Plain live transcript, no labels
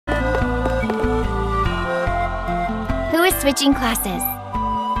Switching classes.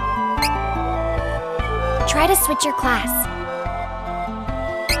 Try to switch your class.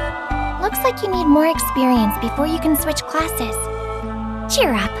 Looks like you need more experience before you can switch classes.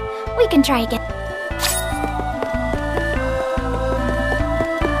 Cheer up. We can try again.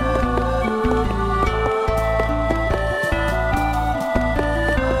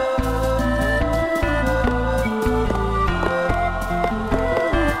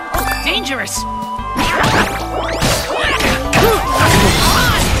 Dangerous!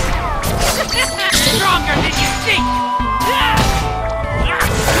 Stronger than you think!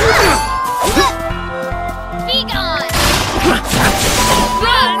 Be gone!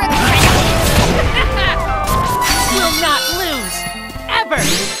 Run! Will not lose! Ever!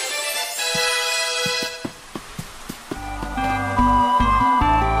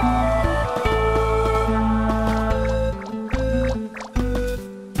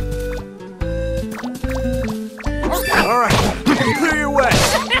 Alright, clear your way!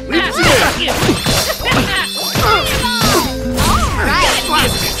 Leave it to me!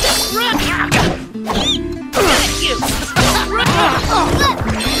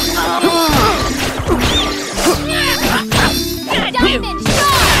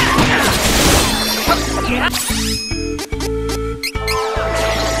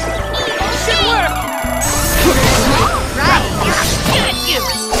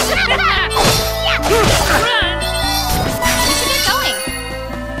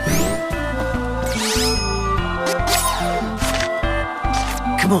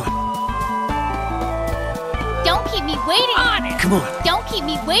 Come on. Don't keep me waiting! On it! Come on. Don't keep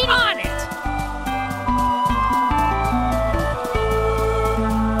me waiting! On it!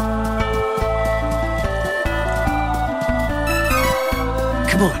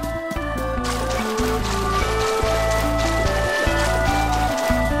 Come on.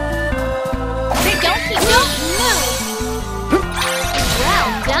 Don't move! Well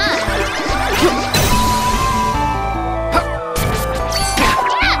done!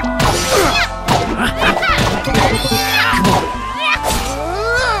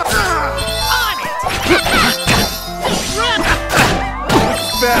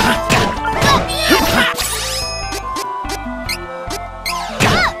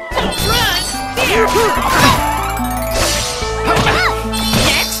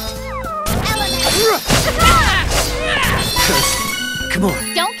 Come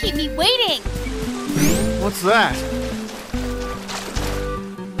on. Don't keep me waiting! What's that?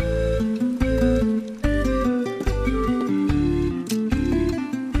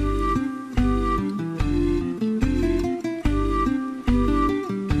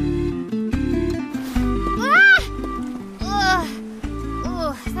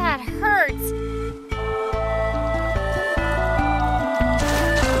 That hurts.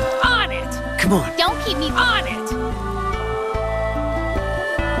 On it! Come on. Don't keep me On it!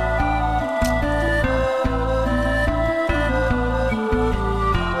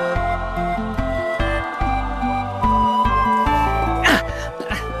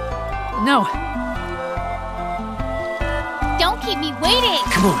 No. Don't keep me waiting.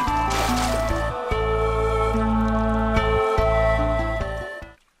 Come on.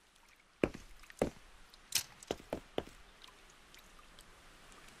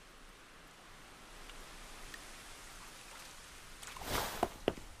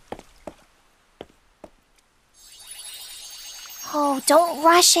 Oh, don't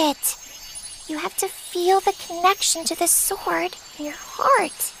rush it. You have to feel the connection to the sword in your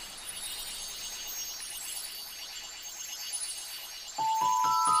heart.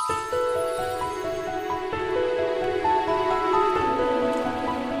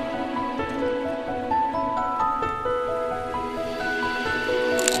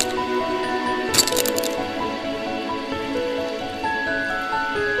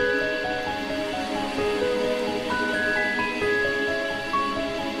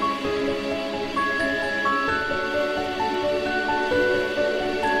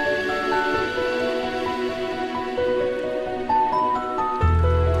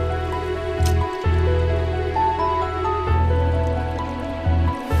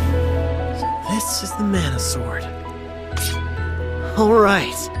 This is the mana sword. All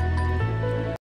right.